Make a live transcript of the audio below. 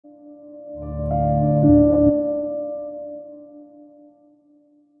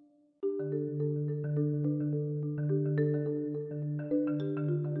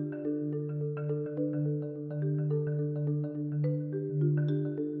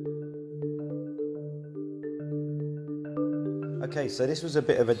Okay, so this was a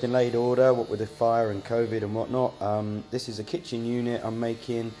bit of a delayed order, what with the fire and COVID and whatnot. This is a kitchen unit I'm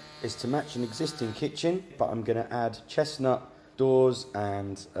making. It's to match an existing kitchen, but I'm going to add chestnut doors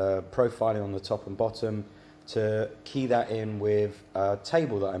and profiling on the top and bottom to key that in with a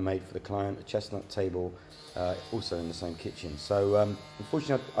table that I made for the client, a chestnut table, also in the same kitchen. So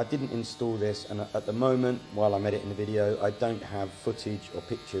unfortunately I didn't install this, and at the moment while I'm editing the video I don't have footage or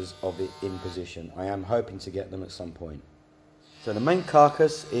pictures of it in position. I am hoping to get them at some point. So the main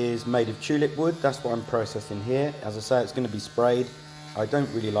carcass is made of tulip wood. That's what I'm processing here. As I say, it's going to be sprayed. I don't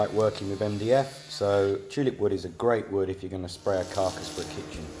really like working with MDF, so tulip wood is a great wood if you're going to spray a carcass for a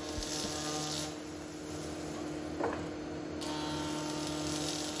kitchen.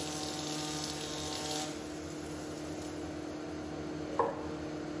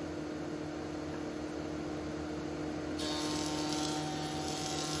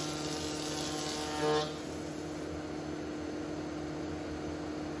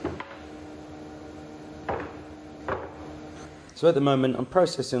 So at the moment I'm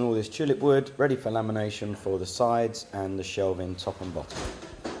processing all this tulip wood, ready for lamination for the sides and the shelving top and bottom.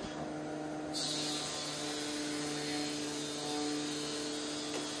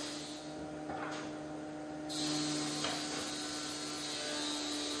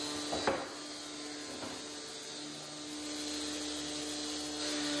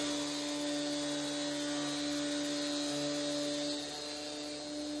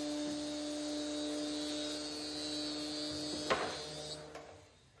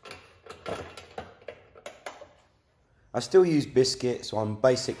 I still use biscuits on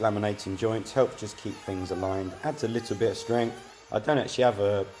basic laminating joints, helps just keep things aligned, adds a little bit of strength. I don't actually have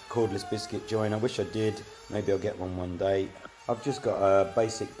a cordless biscuit joint, I wish I did, maybe I'll get one day. I've just got a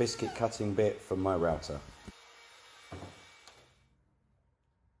basic biscuit cutting bit from my router.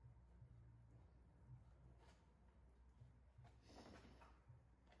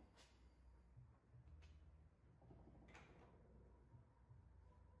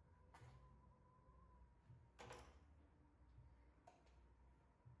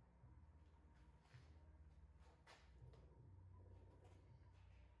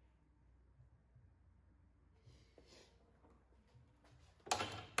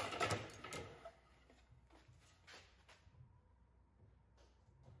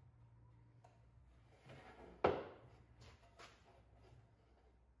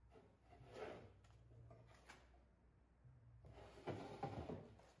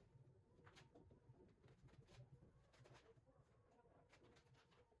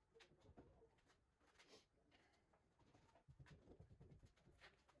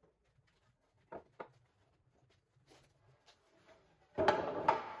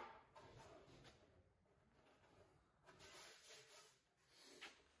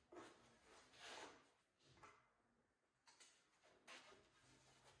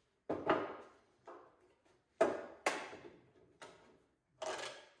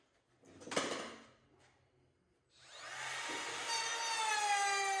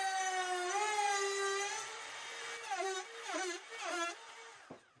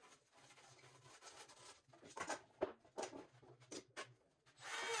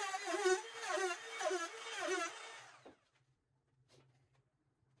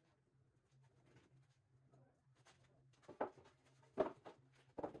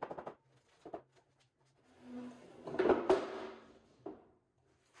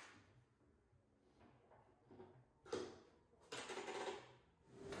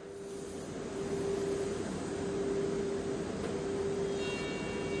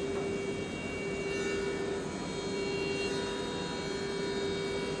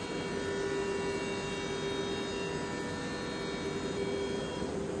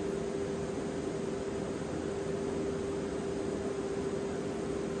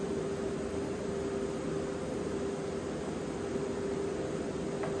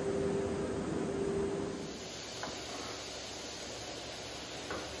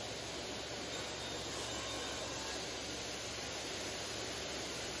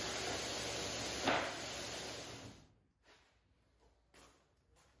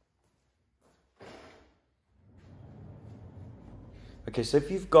 Okay, so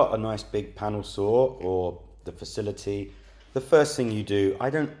if you've got a nice big panel saw or the facility, the first thing you do, I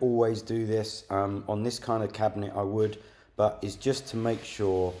don't always do this, on this kind of cabinet I would, but is just to make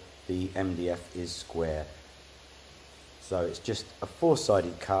sure the MDF is square. So it's just a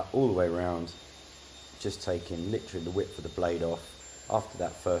four-sided cut all the way around, just taking literally the width of the blade off. After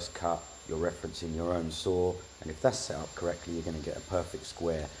that first cut, you're referencing your own saw, and if that's set up correctly, you're going to get a perfect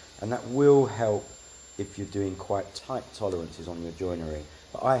square. And that will help if you're doing quite tight tolerances on your joinery.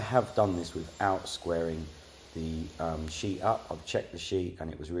 But I have done this without squaring the sheet up. I've checked the sheet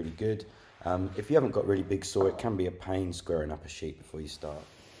and it was really good. If you haven't got really big saw, it can be a pain squaring up a sheet before you start.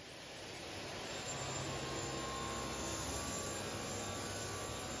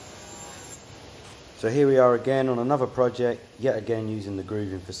 So here we are again on another project, yet again using the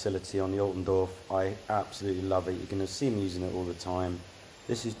grooving facility on the Altendorf. I absolutely love it. You're going to see me using it all the time.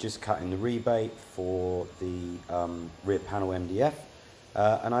 This is just cutting the rebate for the rear panel MDF.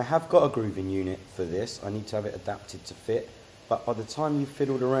 And I have got a grooving unit for this. I need to have it adapted to fit. But by the time you've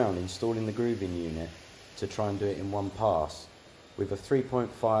fiddled around installing the grooving unit to try and do it in one pass, with a 3.5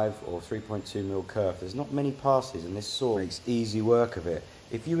 or 3.2mm kerf, there's not many passes, and this saw makes easy work of it.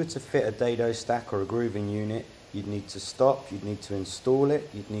 If you were to fit a dado stack or a grooving unit, you'd need to stop, you'd need to install it,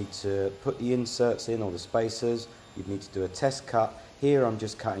 you'd need to put the inserts in or the spacers, you'd need to do a test cut. Here I'm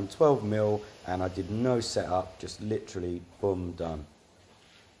just cutting 12mm and I did no setup, just literally boom, done.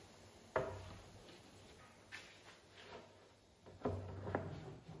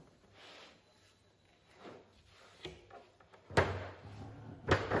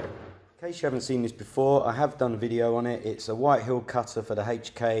 In case you haven't seen this before, I have done a video on it. It's a White Hill cutter for the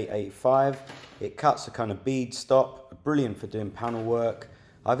HK85. It cuts a kind of bead stop, brilliant for doing panel work.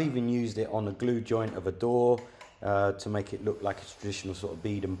 I've even used it on a glue joint of a door to make it look like a traditional sort of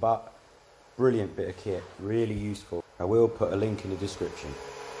bead and butt. Brilliant bit of kit, really useful. I will put a link in the description.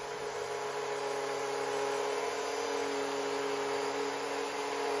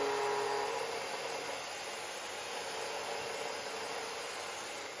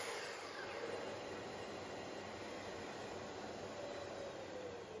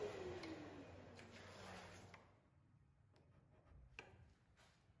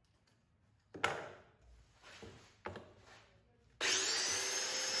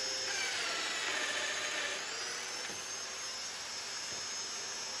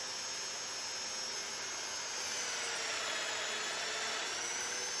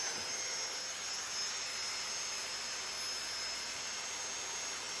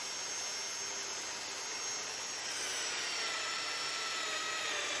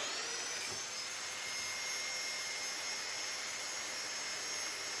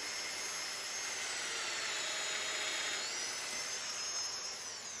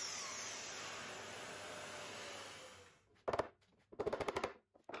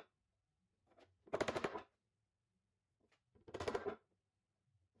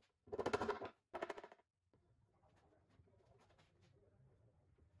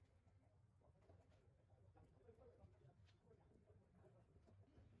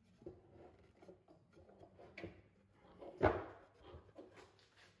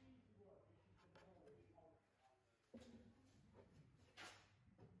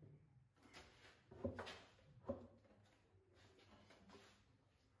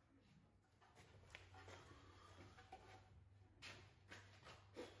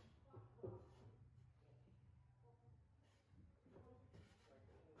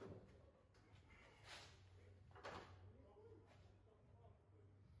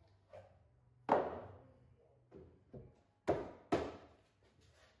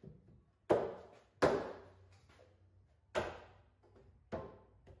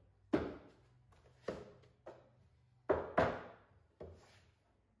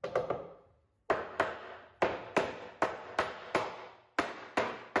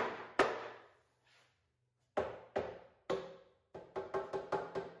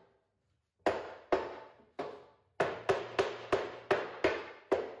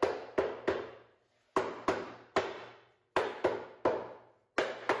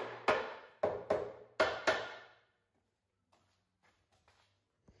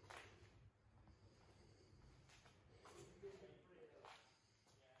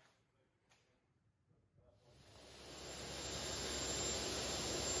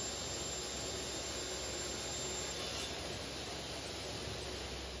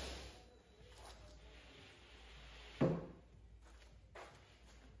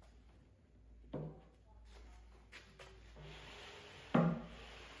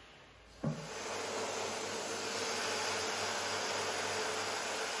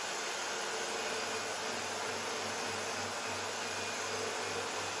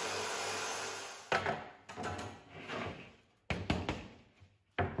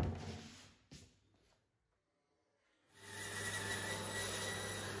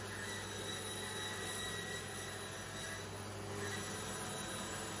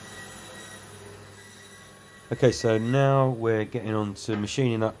 Okay, so now we're getting on to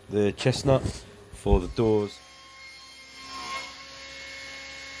machining up the chestnut for the doors.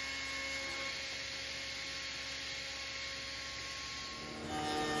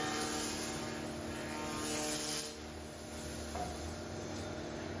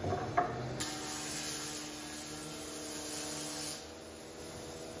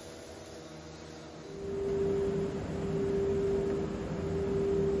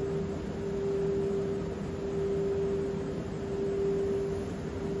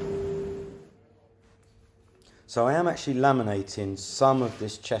 So I am actually laminating some of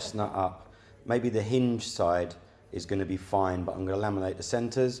this chestnut up. Maybe the hinge side is going to be fine, but I'm going to laminate the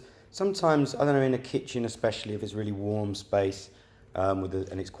centers. Sometimes, I don't know, in a kitchen especially, if it's really warm space,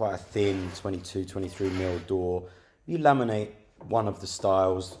 and it's quite a thin 22, 23 mil door, you laminate one of the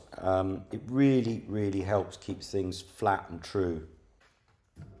styles. It really, really helps keep things flat and true.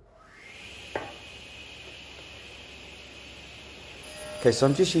 Okay, so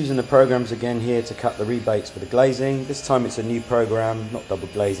I'm just using the programs again here to cut the rebates for the glazing. This time it's a new program, not double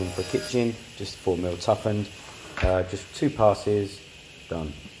glazing for a kitchen, just 4mm toughened. Just 2 passes,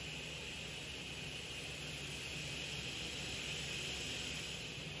 done.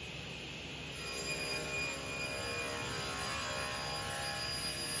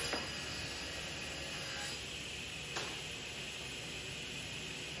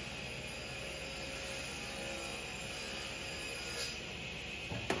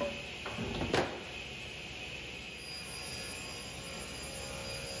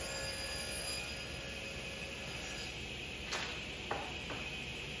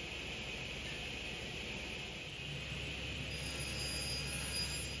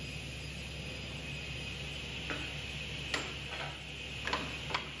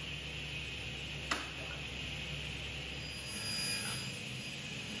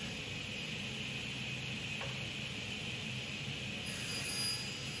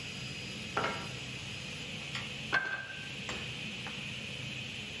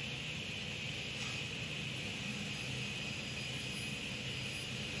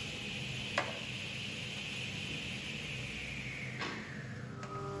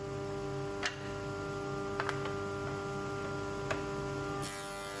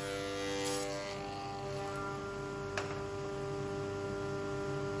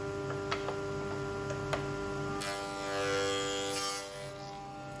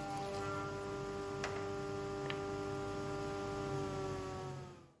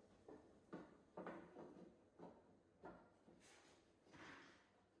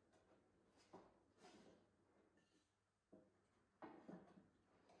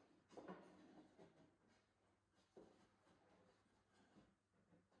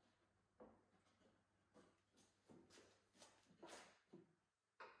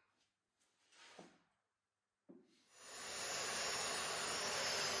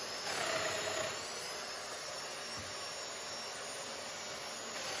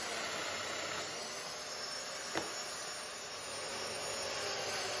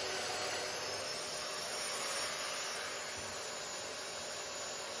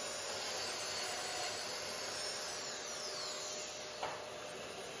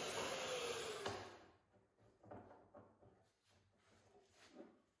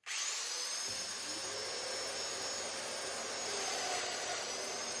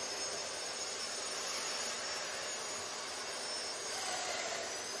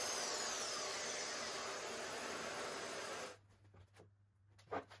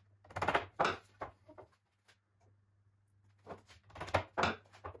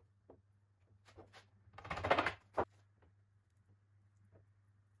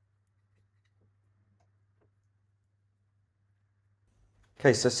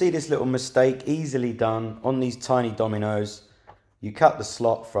 Okay, so see this little mistake, easily done on these tiny dominoes. You cut the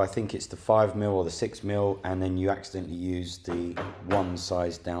slot for, I think it's the 5mm or the 6mm, and then you accidentally use the one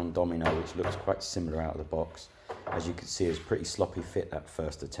size down domino, which looks quite similar out of the box. As you can see, it's pretty sloppy fit that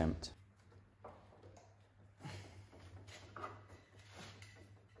first attempt.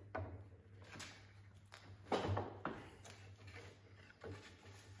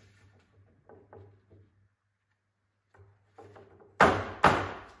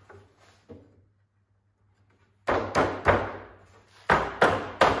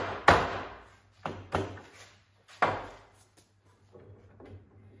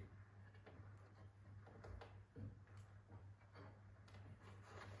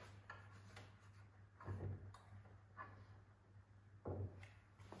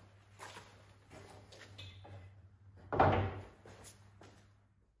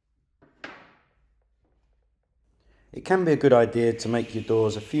 It can be a good idea to make your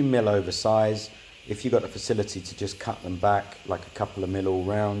doors a few mil oversize. If you've got the facility to just cut them back like a couple of mil all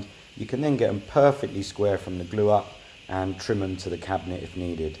round, you can then get them perfectly square from the glue up and trim them to the cabinet if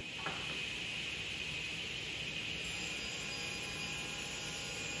needed.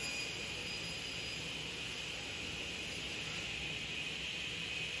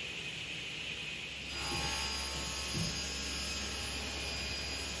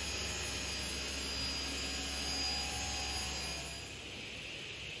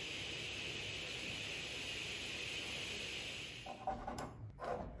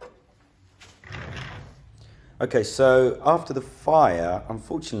 Okay, so after the fire,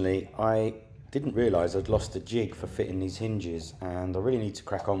 unfortunately, I didn't realise I'd lost a jig for fitting these hinges, and I really need to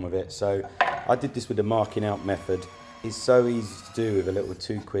crack on with it. So I did this with the marking out method. It's so easy to do with a little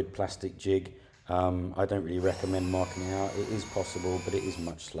 £2 plastic jig. I don't really recommend marking it out. It is possible, but it is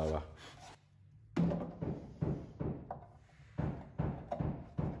much slower.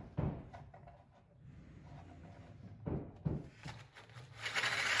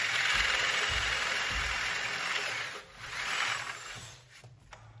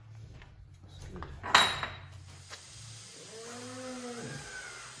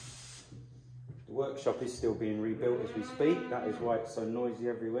 The workshop is still being rebuilt as we speak. That is why it's so noisy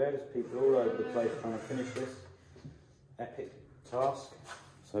everywhere. There's people all over the place trying to finish this epic task.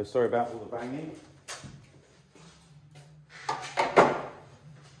 So sorry about all the banging.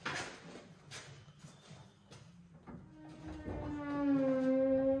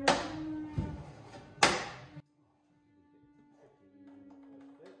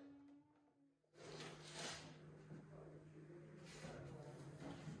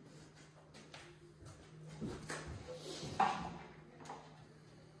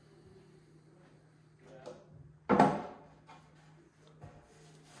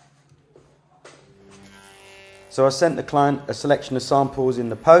 So I sent the client a selection of samples in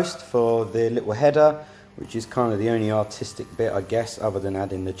the post for the little header, which is kind of the only artistic bit, I guess, other than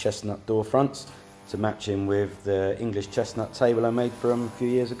adding the chestnut door fronts to match in with the English chestnut table I made for them a few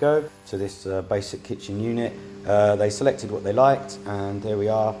years ago to this basic kitchen unit. They selected what they liked, and there we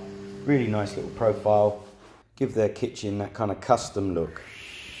are. Really nice little profile. Give their kitchen that kind of custom look.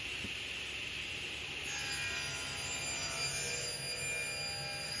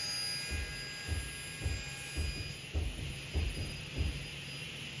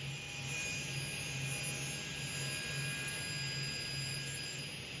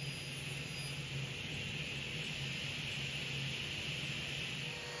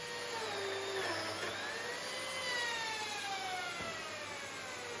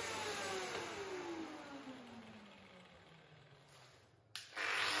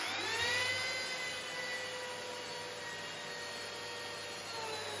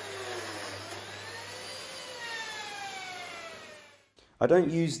 I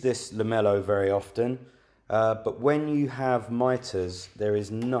don't use this lamello very often, but when you have miters, there is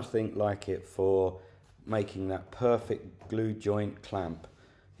nothing like it for making that perfect glue joint clamp.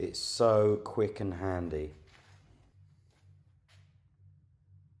 It's so quick and handy.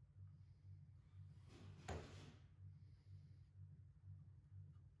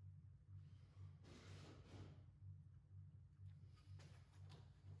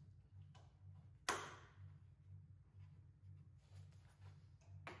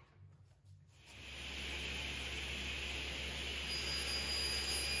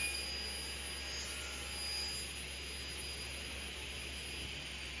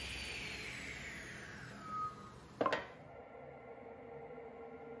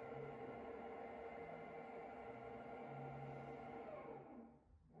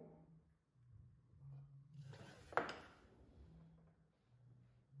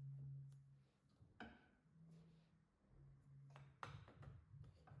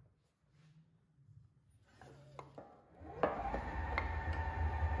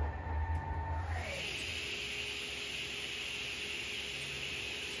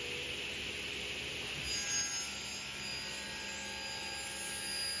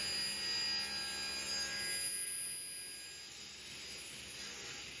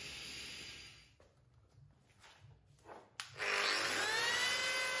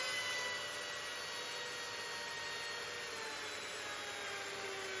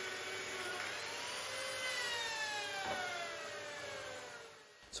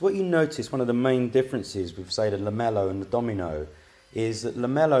 So what you notice, one of the main differences with, say, the lamello and the domino, is that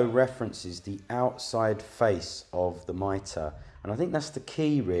lamello references the outside face of the mitre. And I think that's the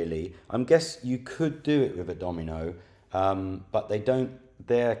key, really. I guess you could do it with a domino, but they don't,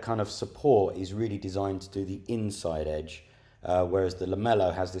 their kind of support is really designed to do the inside edge, whereas the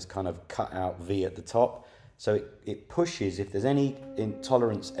lamello has this kind of cut out V at the top. So it pushes, if there's any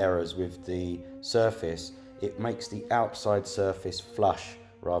intolerance errors with the surface, it makes the outside surface flush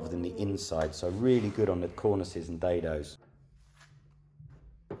rather than the inside. So really good on the cornices and dados.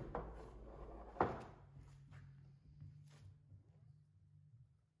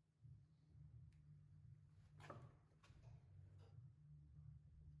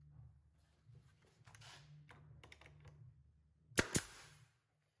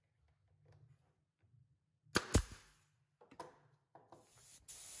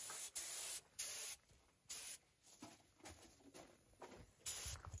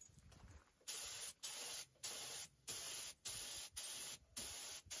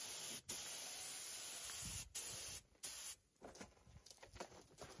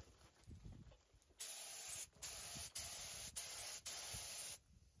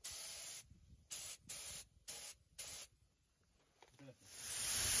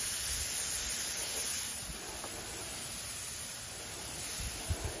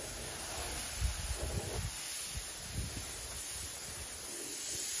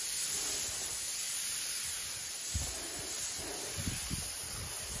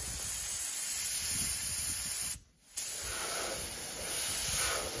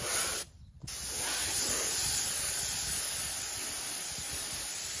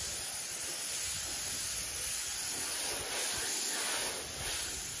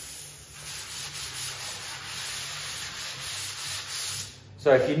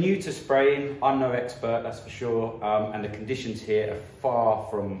 So if you're new to spraying, I'm no expert, that's for sure, and the conditions here are far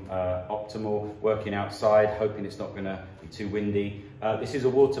from optimal. Working outside, hoping it's not going to be too windy. This is a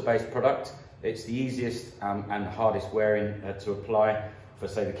water-based product. It's the easiest and hardest wearing to apply for,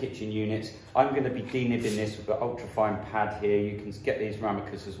 say, the kitchen units. I'm going to be denibbing this with an ultra-fine pad here. You can get these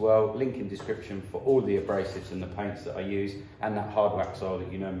Ramicus as well. Link in description for all the abrasives and the paints that I use, and that hard wax oil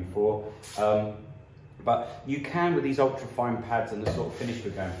that you know me for. But you can, with these ultra fine pads and the sort of finish we're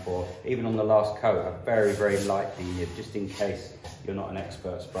going for, even on the last coat, a very, very light nib, just in case you're not an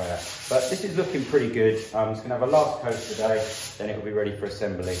expert sprayer. But this is looking pretty good. It's going to have a last coat today, then it will be ready for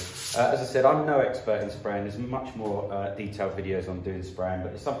assembly. As I said, I'm no expert in spraying. There's much more detailed videos on doing spraying,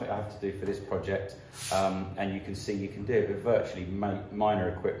 but it's something I have to do for this project. And you can see you can do it with virtually minor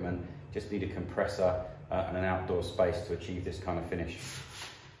equipment. Just need a compressor and an outdoor space to achieve this kind of finish.